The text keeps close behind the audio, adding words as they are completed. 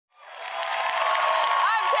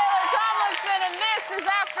Tomlinson, and this is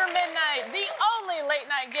After Midnight, the only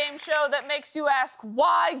late-night game show that makes you ask,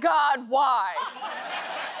 why, God, why?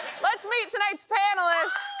 Let's meet tonight's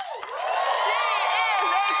panelists. She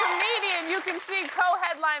is a comedian. You can see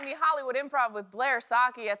co-headline the Hollywood Improv with Blair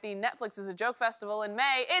Saki at the Netflix is a Joke Festival in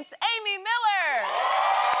May. It's Amy Miller.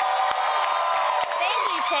 Thank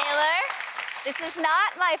you, Taylor. This is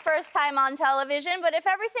not my first time on television, but if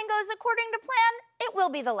everything goes according to plan, it will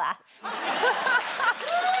be the last.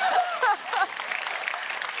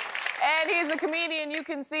 And he's a comedian you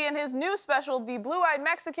can see in his new special, The Blue-Eyed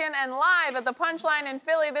Mexican, and live at the Punchline in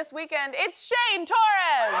Philly this weekend, it's Shane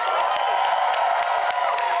Torres!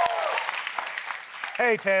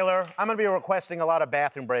 Hey, Taylor. I'm gonna be requesting a lot of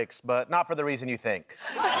bathroom breaks, but not for the reason you think.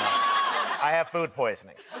 I have food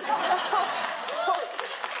poisoning.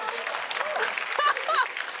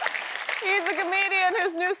 He's a comedian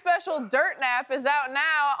whose new special, Dirt Nap, is out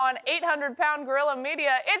now on 800-Pound Gorilla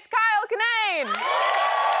Media. It's Kyle Kinane!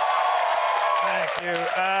 Thank you.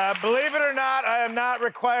 Believe it or not, I am not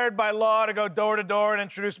required by law to go door to door and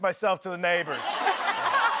introduce myself to the neighbors.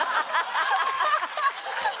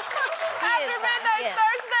 After Midnight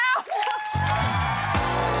starts now!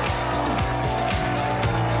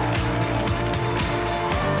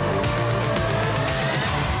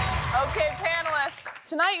 Okay, panelists,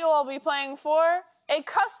 tonight you'll all be playing for a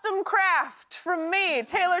custom craft from me,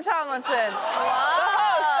 Taylor Tomlinson, the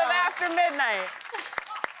host of After Midnight.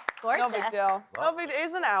 Gorgeous. No big deal. No big,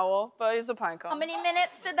 he's an owl, but he's a pine cone. How many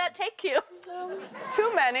minutes did that take you?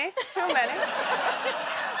 Too many. So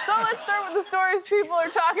let's start with the stories people are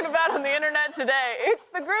talking about on the internet today. It's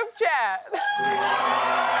the group chat.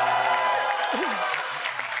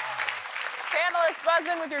 Panelists, buzz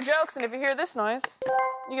in with your jokes, and if you hear this noise,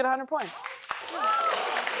 you get 100 points.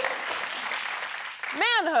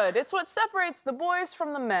 Manhood, it's what separates the boys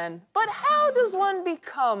from the men. But how does one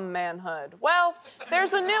become manhood? Well,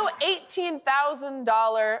 there's a new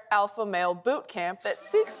 $18,000 alpha male boot camp that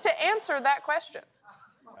seeks to answer that question.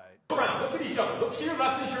 Look around, look at each other. Look to your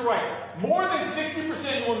left and to your right. More than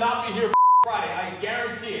 60% will not be here Friday, I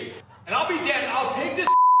guarantee it. And I'll be damned, I'll take this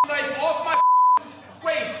knife off my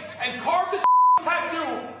waist and carve this tattoo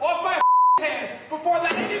off my hand before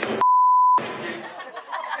that any of you.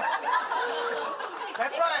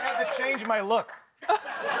 That's why I had to change my look.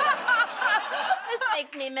 This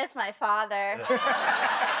makes me miss my father.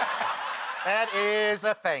 That is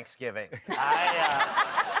a Thanksgiving.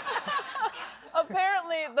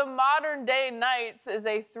 Apparently, the Modern Day Knights is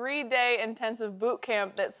a 3-day intensive boot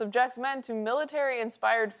camp that subjects men to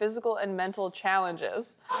military-inspired physical and mental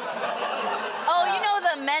challenges. Oh, you know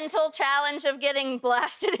the mental challenge of getting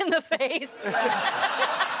blasted in the face?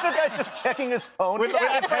 The guy's just checking his phone. With his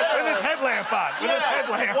headlamp on. With his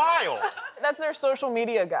headlamp. Wild. That's their social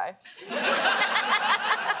media guy.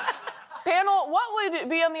 Panel, what would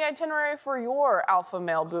be on the itinerary for your alpha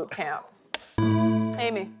male boot camp?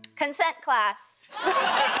 Amy. Consent class. No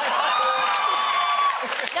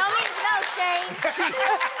means no, Shane.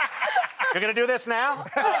 You're gonna do this now?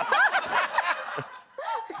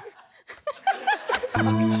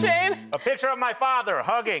 Shane? A picture of my father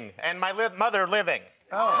hugging and my mother living.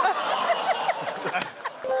 Oh.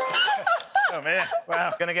 Oh, man.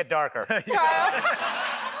 Wow. Gonna get darker.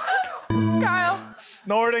 Kyle?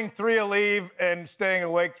 Snorting 3 Aleve and staying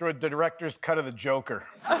awake through a director's cut of The Joker.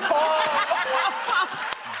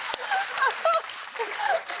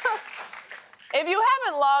 If you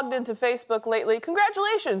haven't logged into Facebook lately,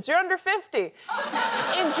 congratulations, you're under 50.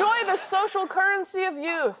 Enjoy the social currency of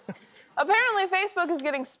youth. Apparently, Facebook is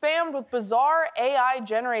getting spammed with bizarre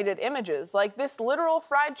AI-generated images, like this literal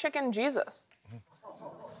fried chicken Jesus.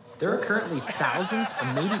 There are currently thousands,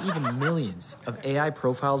 or maybe even millions, of AI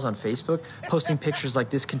profiles on Facebook posting pictures like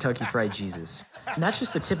this Kentucky Fried Jesus. And that's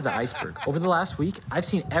just the tip of the iceberg. Over the last week, I've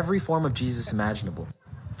seen every form of Jesus imaginable.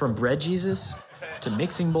 From bread Jesus, to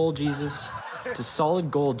mixing bowl Jesus, to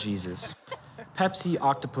solid gold Jesus, Pepsi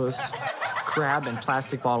octopus, crab and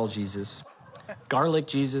plastic bottle Jesus, garlic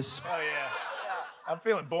Jesus. Oh, yeah. I'm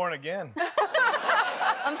feeling born again.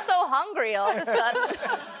 I'm so hungry all of a sudden.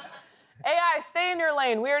 AI, stay in your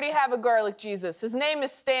lane. We already have a garlic Jesus. His name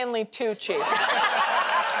is Stanley Tucci.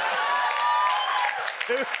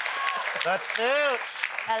 That's it.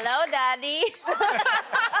 Hello, Daddy.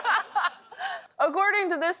 According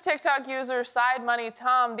to this TikTok user, Side Money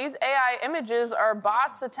Tom, these AI images are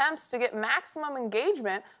bots' attempts to get maximum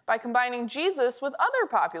engagement by combining Jesus with other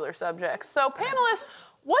popular subjects. So, panelists,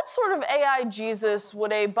 what sort of AI Jesus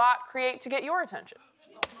would a bot create to get your attention?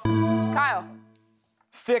 Kyle.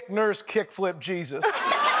 Thick nurse kickflip Jesus. That's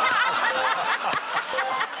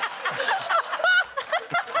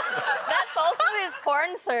also his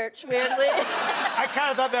porn search, weirdly. I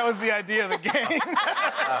kind of thought that was the idea of the game.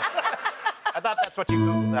 I thought that's what you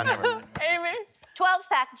Googled. I never. Amy?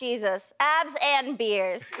 12-pack Jesus, abs and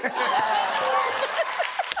beers.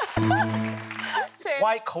 Shane?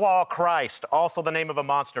 White Claw Christ, also the name of a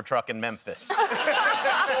monster truck in Memphis.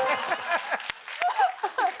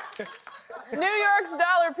 New York's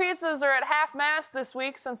dollar pizzas are at half-mast this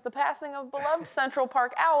week since the passing of beloved Central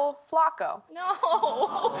Park owl, Flaco.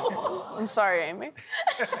 No. I'm sorry, Amy.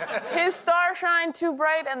 His star shined too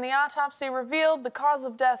bright, and the autopsy revealed the cause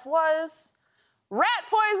of death was rat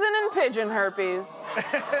poison and pigeon herpes.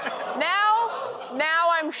 Now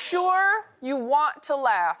I'm sure you want to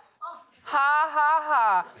laugh. Ha, ha,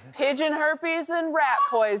 ha. Pigeon herpes and rat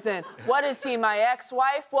poison. What is he, my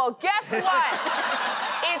ex-wife? Well, guess what?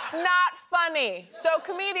 It's not funny. So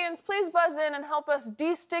comedians, please buzz in and help us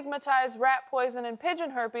destigmatize rat poison and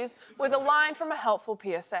pigeon herpes with a line from a helpful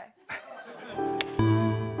PSA.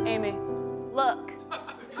 Amy. Look.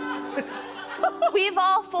 We've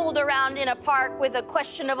all fooled around in a park with a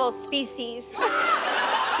questionable species.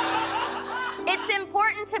 It's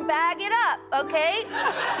important to bag it up, okay?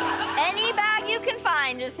 Any bag you can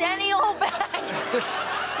find, just any old bag.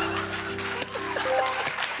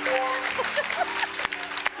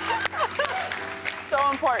 So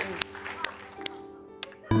important.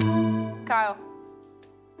 Kyle.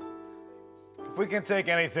 If we can take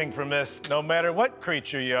anything from this, no matter what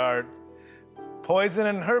creature you are, poison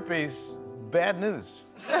and herpes, bad news.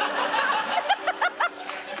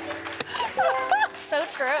 So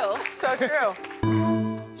true. So true.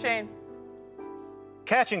 Shane.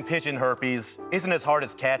 Catching pigeon herpes isn't as hard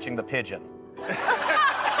as catching the pigeon.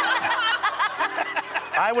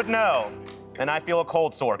 I would know, and I feel a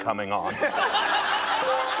cold sore coming on.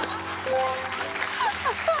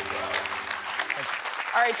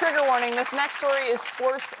 All right, trigger warning. This next story is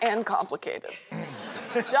sports and complicated.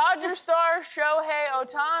 Dodger star Shohei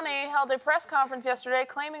Ohtani held a press conference yesterday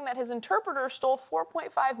claiming that his interpreter stole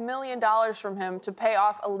 $4.5 million from him to pay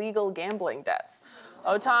off illegal gambling debts.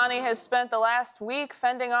 Ohtani has spent the last week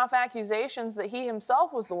fending off accusations that he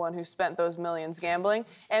himself was the one who spent those millions gambling,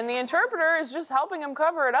 and the interpreter is just helping him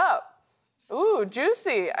cover it up. Ooh,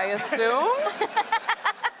 juicy, I assume?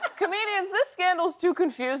 Comedians, this scandal's too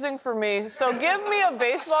confusing for me, so give me a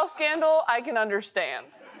baseball scandal I can understand.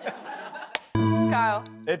 Kyle.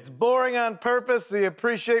 It's boring on purpose, so you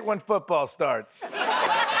appreciate when football starts.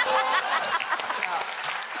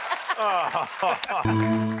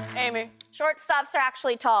 Amy. Shortstops are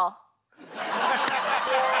actually tall.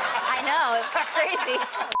 I know, it's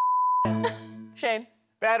crazy. Shane.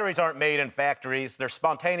 Batteries aren't made in factories. They're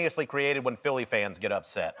spontaneously created when Philly fans get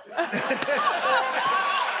upset. Wait,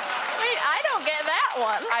 I don't get that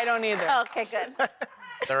one. I don't either. Okay, good.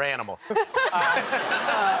 They're animals.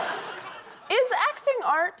 Is acting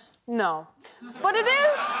art? No. But it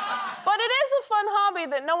is a fun hobby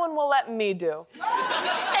that no one will let me do.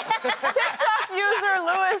 TikTok user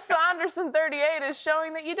Lewis Saunderson38 is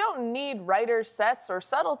showing that you don't need writers, sets, or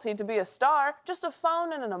subtlety to be a star, just a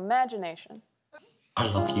phone and an imagination. I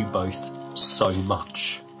love you both so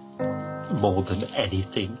much. More than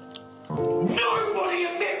anything. Nobody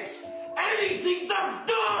admits anything they've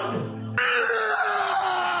done!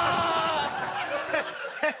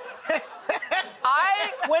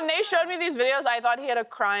 When they showed me these videos, I thought he had a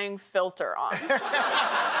crying filter on.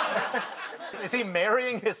 Is he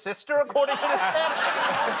marrying his sister, according to this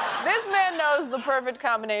sketch? This man knows the perfect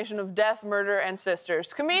combination of death, murder, and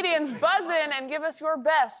sisters. Comedians, buzz in and give us your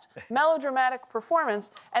best melodramatic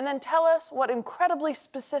performance, and then tell us what incredibly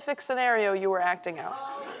specific scenario you were acting out.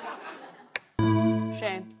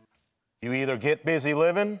 Shane. You either get busy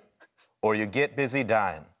living, or you get busy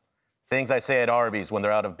dying. Things I say at Arby's when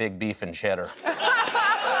they're out of big beef and cheddar.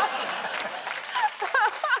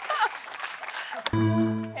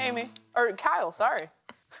 Amy. Or Kyle, sorry.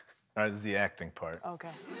 All right, this is the acting part. Okay.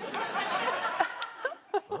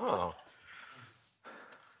 Oh.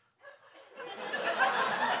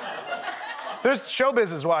 There's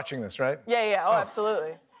showbiz is watching this, right? Yeah. Oh,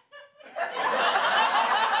 absolutely.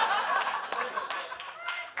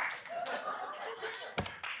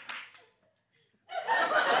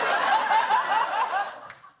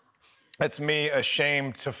 That's me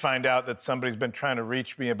ashamed to find out that somebody's been trying to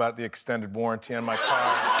reach me about the extended warranty on my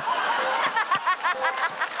car.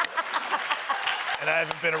 And I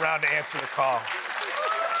haven't been around to answer the call.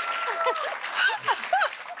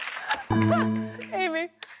 Amy.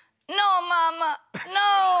 No, Mama.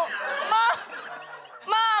 No.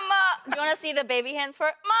 Mama. You want to see the baby hands for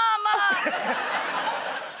it? Mama.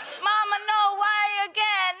 Mama, no. Why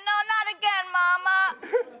again? No, not again, Mama.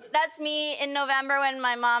 That's that's me in November when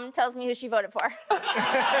my mom tells me who she voted for. You're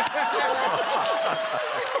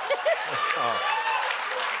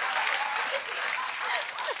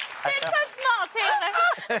so small, Taylor.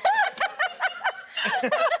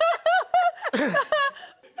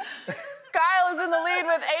 Kyle is in the lead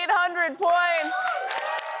with 800 points.